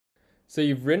So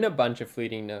you've written a bunch of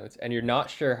fleeting notes and you're not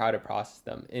sure how to process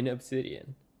them in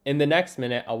Obsidian. In the next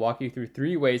minute, I'll walk you through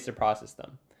 3 ways to process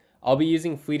them. I'll be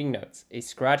using fleeting notes, a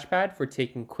scratchpad for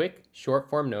taking quick,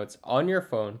 short-form notes on your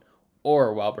phone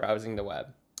or while browsing the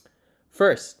web.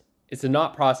 First is to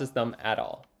not process them at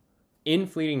all. In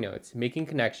fleeting notes, making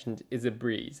connections is a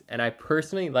breeze, and I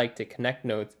personally like to connect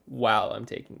notes while I'm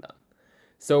taking them.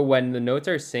 So when the notes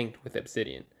are synced with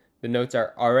Obsidian, the notes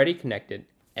are already connected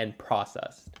and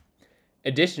processed.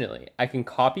 Additionally, I can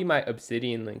copy my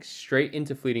Obsidian links straight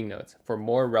into fleeting notes for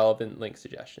more relevant link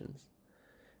suggestions.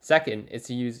 Second is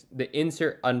to use the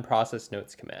insert unprocessed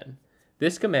notes command.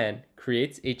 This command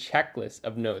creates a checklist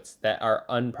of notes that are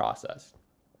unprocessed,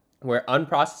 where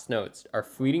unprocessed notes are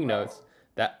fleeting notes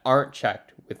that aren't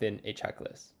checked within a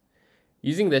checklist.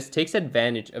 Using this takes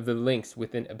advantage of the links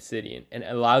within Obsidian and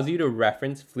allows you to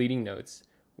reference fleeting notes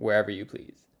wherever you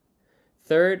please.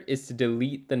 Third is to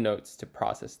delete the notes to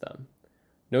process them.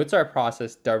 Notes are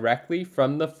processed directly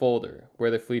from the folder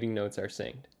where the fleeting notes are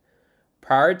synced.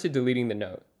 Prior to deleting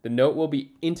the note will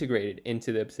be integrated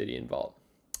into the Obsidian vault.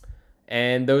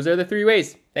 And those are the 3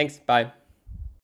 ways. Thanks, bye.